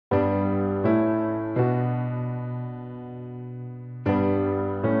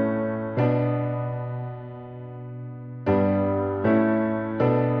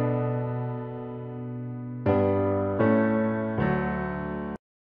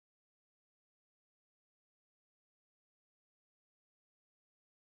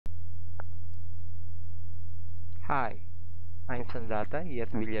Hi, I'm Sandata,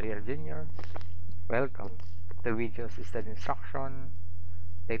 yet Villarreal Jr. Welcome to Video Assisted Instruction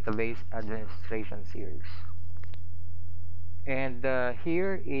Database Administration Series. And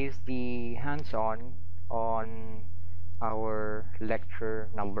here is the hands-on on our lecture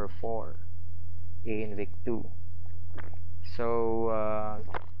number 4 in week 2. So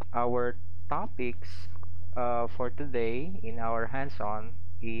our topics for today in our hands-on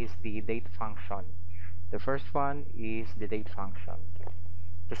is the date function. The first one is the date function.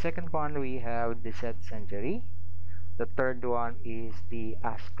 The second one, we have the set century. The third one is the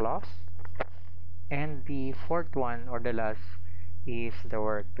ask clause. And the fourth one, or the last, is the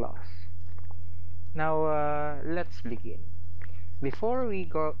work clause. Now let's begin. Before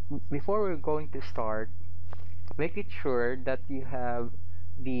we're going to start, make it sure that you have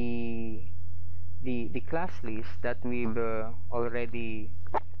the class list that we've already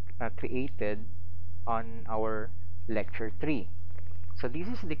created on our lecture 3. So this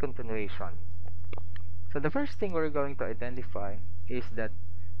is the continuation. So the first thing we're going to identify is that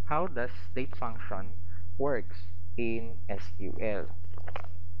how does date function works in SQL.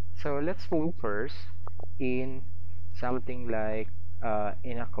 So let's move first in something like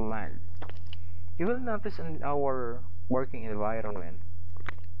in a command. You will notice in our working environment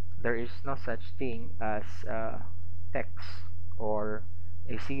there is no such thing as text or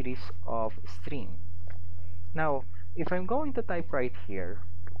a series of string. Now if I'm going to type right here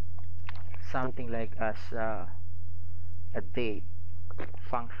something like as a date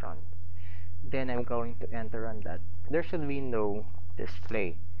function, then I'm going to enter on that, there should be no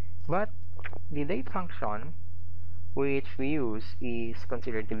display. But the date function which we use is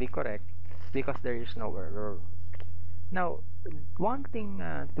considered to be correct because there is no error. Now one thing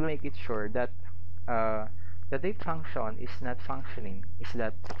to make it sure that the date function is not functioning is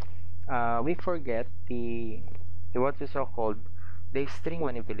that we forget the what is so called the string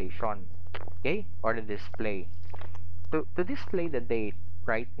manipulation, okay, or the display. To display the date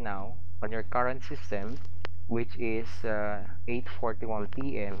right now on your current system, which is 8:41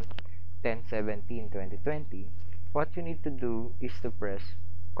 p.m. 10/17/2020, what you need to do is to press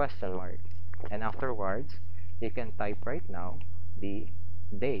question mark, and afterwards you can type right now the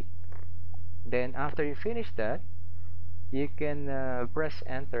date. Then after you finish that, you can press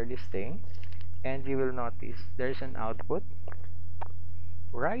enter this thing, and you will notice there's an output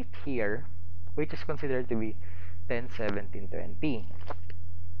right here which is considered to be 10/17/20.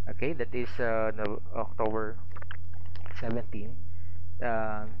 Okay, that is no, October 17,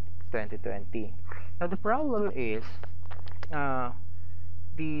 2020. Now the problem is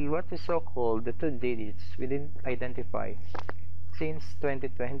the what is so called the 2 digits we didn't identify since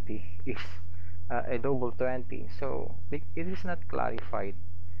 2020 is a double 20, so it is not clarified.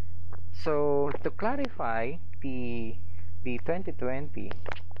 So to clarify the 2020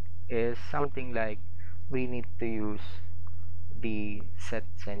 is something like we need to use the set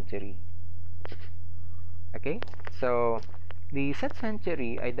century. Okay, so the set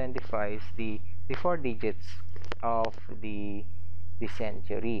century identifies the 4 digits of the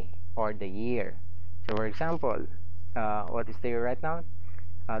century or the year. So for example, what is the year right now?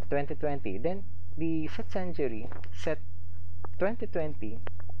 2020. Then the set century set 2020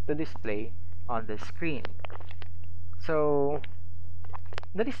 to display on the screen. So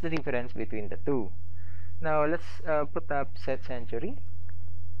that is the difference between the two. Now let's put up set century.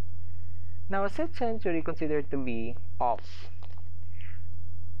 Now set century considered to be off,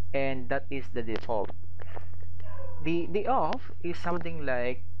 and that is the default. The off is something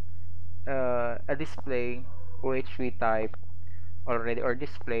like a display which we type already or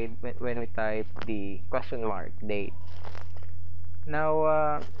displayed when we type the question mark date.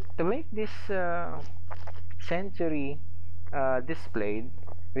 Now to make this century displayed,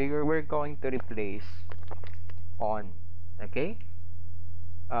 we're going to replace on. Okay,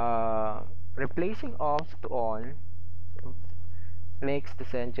 replacing off to on makes the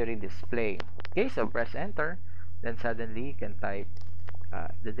century display. Okay, so press enter, then suddenly you can type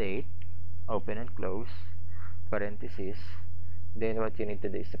the date, open and close parenthesis, then what you need to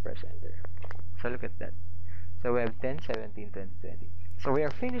do is to press enter. So look at that. So we have 10/17/2020. So we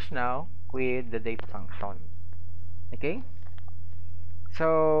are finished now with the date function. Okay,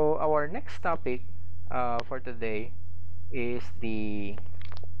 so our next topic for today is the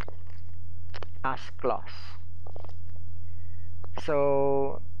ask clause.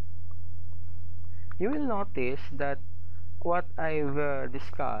 So you will notice that what I've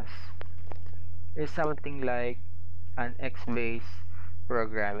discussed is something like an Xbase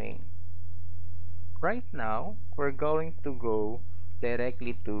programming. Right now we're going to go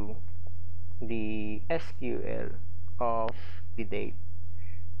directly to the SQL of the date,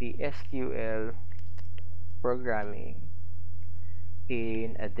 the SQL programming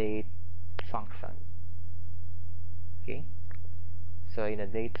in a date function. Okay, so in a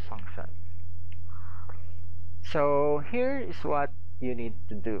date function. So here is what you need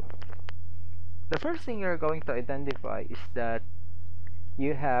to do. The first thing you're going to identify is that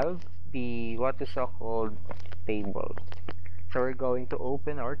you have the what is so called table. So we're going to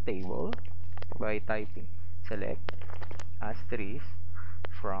open our table by typing select asterisk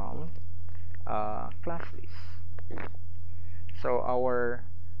from class list. So our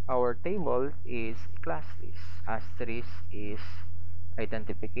table is class list. Asterisk is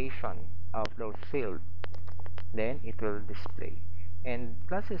identification of those fields. Then it will display. And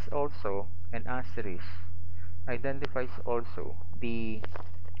class is also an asterisk identifies also the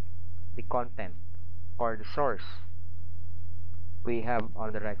content or the source we have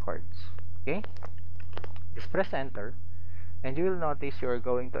on the records. Okay, just press enter and you will notice you are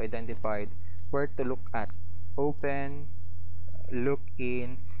going to identify where to look at: open, look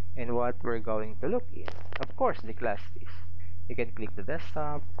in, and what we're going to look in. Of course, the class list. You can click the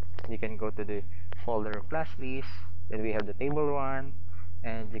desktop, you can go to the folder of class list, then we have the table 1,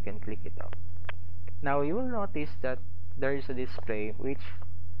 and you can click it out. Now you will notice that there is a display which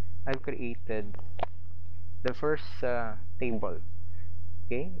I've created the first table.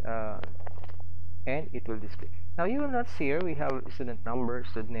 Okay, and it will display. Now you will not see here we have student number,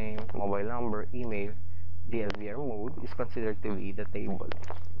 student name, mobile number, email. The LVR mode is considered to be the table.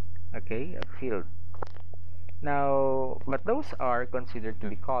 Okay, a field. Now, but those are considered to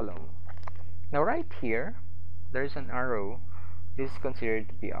be column. Now right here, there is an arrow. This is considered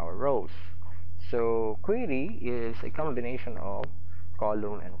to be our rows. So query is a combination of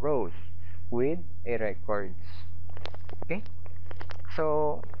column and rows with a records. Okay,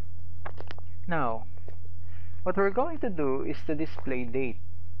 so now what we're going to do is to display date,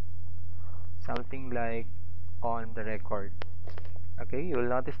 something like on the record. Okay, you will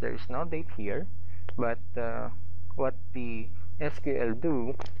notice there is no date here, but what the SQL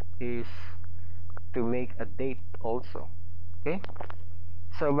do is to make a date also. Okay,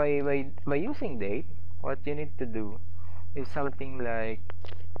 so by using date, what you need to do is something like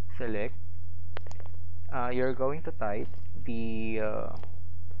select. You're going to type the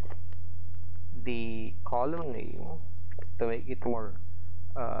column name to make it more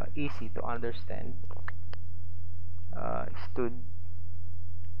easy to understand. Stud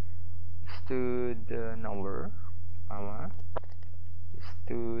number, comma,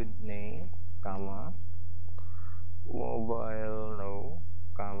 stud name, comma, mobile no,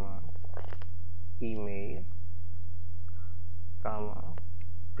 comma, email, comma.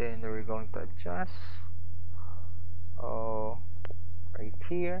 Then we're going to adjust right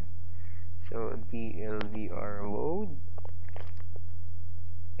here. So the LVR mode,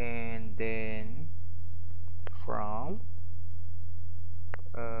 and then from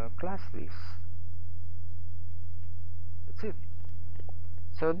class list. That's it.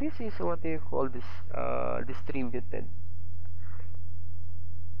 So this is what you call this distributed,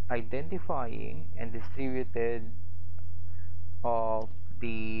 identifying and distributed of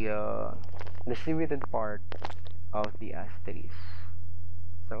the distributed part of the asterisk.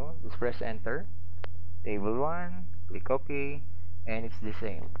 So just press enter, table 1, click OK, and it's the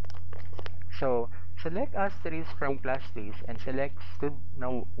same. So select asterisk from class list and select stud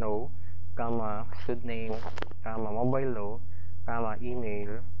no, comma, stud name, comma, mobile no, comma,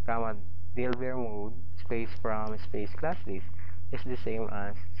 email, comma, DLBR mode, space from space class list is the same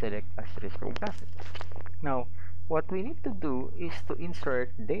as select asterisk from class list. Now what we need to do is to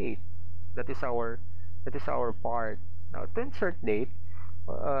insert date. That is our part. Now to insert date,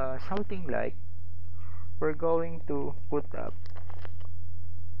 something like we're going to put up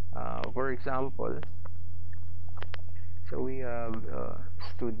for example, so we have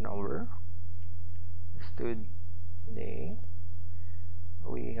stud number, stud name,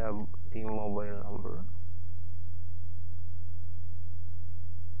 we have the mobile number,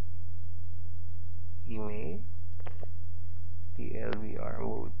 email, the LVR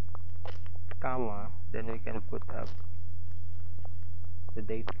mode, comma, then we can put up the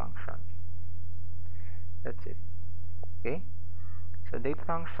date function. That's it. Okay, so date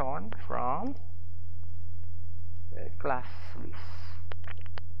function from class list.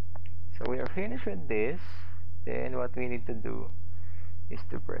 So we are finished with this. Then what we need to do is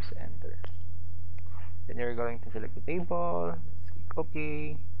to press enter. Then you're going to select the table, click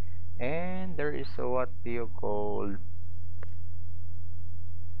OK, and there is what you call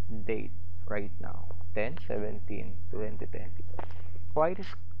date right now, 10/17/2020.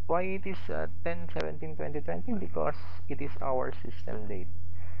 Why it is 10/17/2020? Because it is our system date.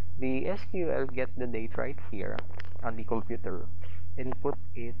 The SQL get the date right here on the computer and put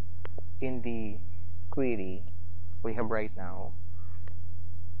it in the query we have right now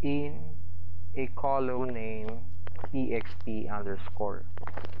in a column named exp underscore.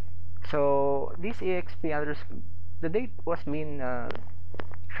 So this exp underscore, the date was being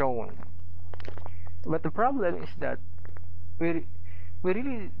shown, but the problem is that we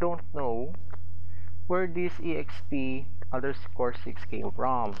really don't know where this exp underscore 6 came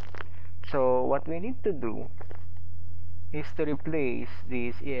from. So what we need to do is to replace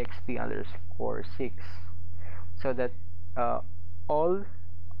this exp underscore 6 so that all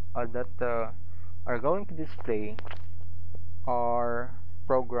that are going to display are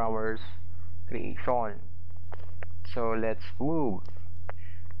programmers creation. So let's move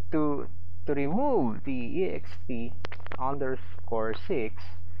to remove the exp underscore 6.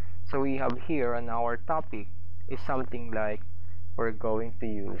 So we have here on our topic is something like we're going to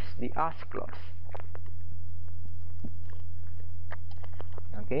use the as clause.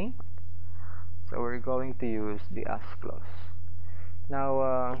 Okay, so we're going to use the as clause.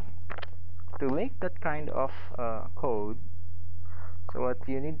 Now to make that kind of code, so what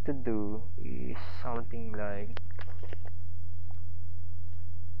you need to do is something like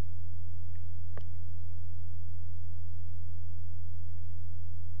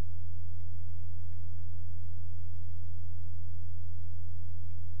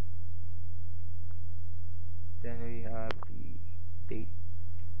then we have the date.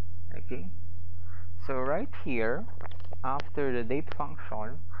 Okay, so right here after the date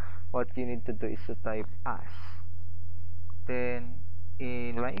function, what you need to do is to type as. Then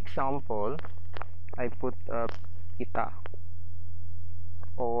in my example I put kita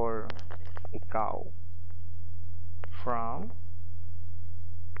or ikaw from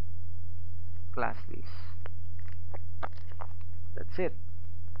class list. That's it.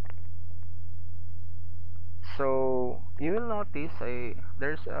 So you will notice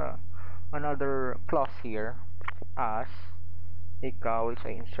there's another clause here as ikaw, which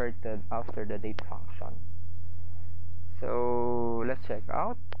I inserted after the date function. So let's check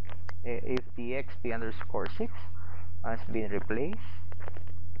out if the exp underscore 6 has been replaced.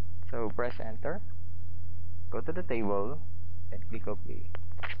 So press enter, go to the table and click OK.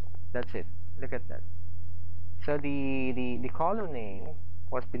 That's it. Look at that. So the column name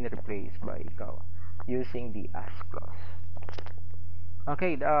was been replaced by ikaw using the as clause.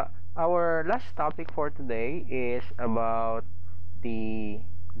 Okay, our last topic for today is about the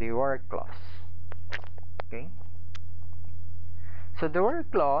where clause. Okay, so the where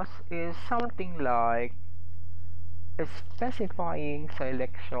clause is something like specifying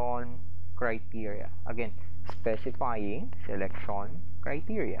selection criteria. Again, specifying selection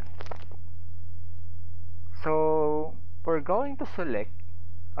criteria. So we're going to select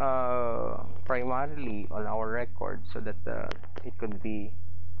primarily on our record so that it could be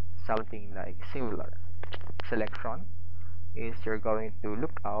something like similar. Selection is you're going to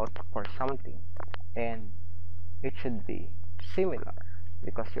look out for something and it should be similar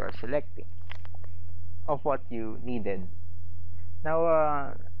because you are selecting of what you needed.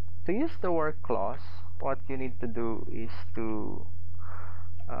 Now to use the where clause, what you need to do is to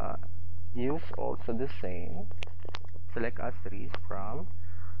use also the same select asterisk from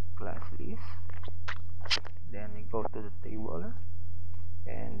class list, then you go to the table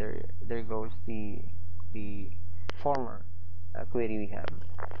and there goes the former query we have.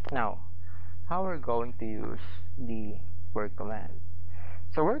 Now how we're going to use the where command.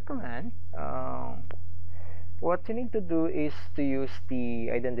 So where command, what you need to do is to use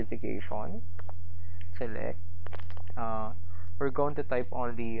the identification select. We're going to type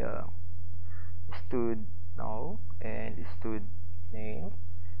only stud now and stud name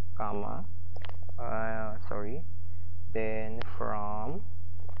comma then from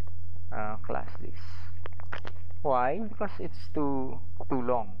class list. Why? Because it's too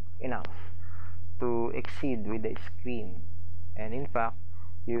long enough to exceed with the screen, and in fact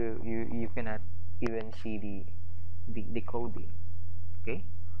you cannot even see the coding. Okay,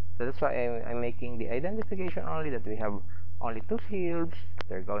 so that's why I'm making the identification only, that we have only two fields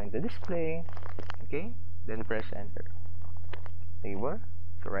they're going to display. Okay, then press enter. Table.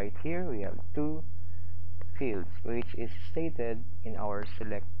 So right here we have two fields which is stated in our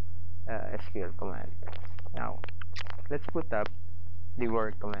select SQL command. Now let's put up the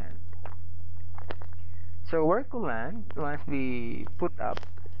where command. So where command must be put up.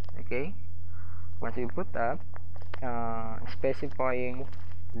 Okay, must be put up specifying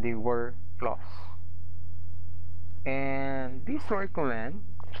the where clause, and this where command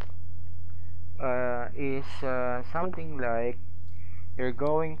is something like you're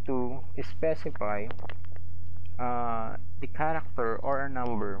going to specify the character or a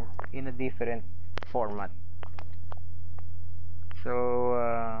number in a different format.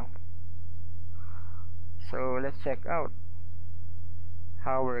 So let's check out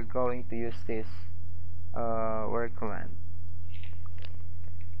how we're going to use this word command.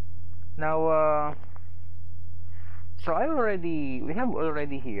 Now so we have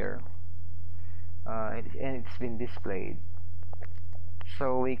already here and it's been displayed,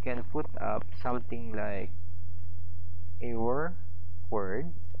 so we can put up something like a word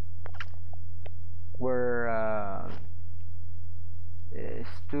where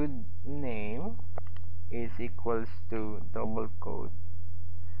stud name is equals to double quote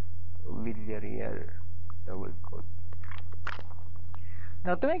Villarreal double quote.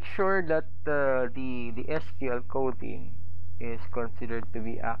 Now, to make sure that the SQL coding is considered to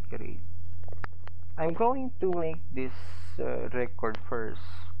be accurate, I'm going to make this record first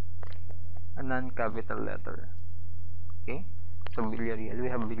a non-capital letter. Okay, so Villarreal, we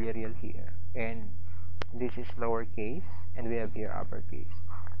have Villarreal here, and this is lowercase, and we have here uppercase,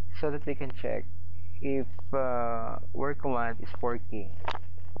 so that we can check if word command is working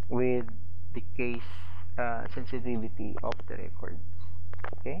with the case sensitivity of the records.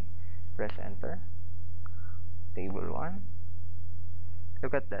 Okay, press enter. Table 1.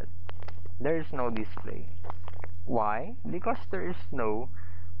 Look at that. There is no display. Why? Because there is no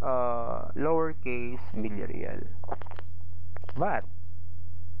lowercase Villarreal. But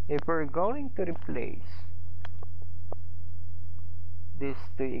if we're going to replace this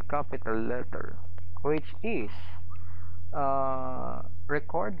to a capital letter, which is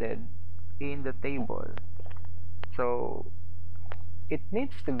recorded in the table, so it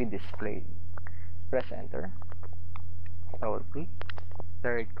needs to be displayed. Press enter, double click,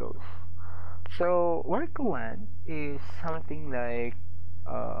 there it goes. So word command is something like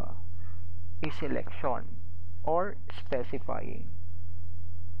a selection or specifying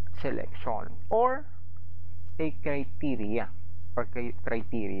selection or a criteria or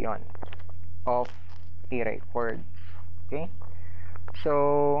criterion of a record. Okay,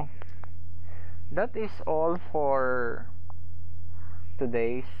 so that is all for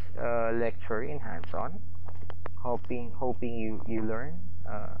today's lecture in hands-on. Hoping you learn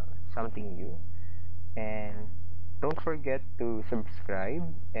something new, and don't forget to subscribe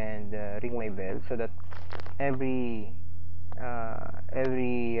and ring my bell so that every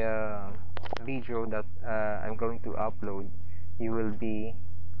video that I'm going to upload, you will be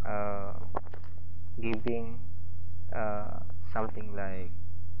giving something like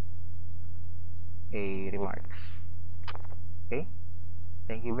a remarks. Okay,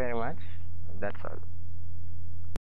 thank you very much. That's all.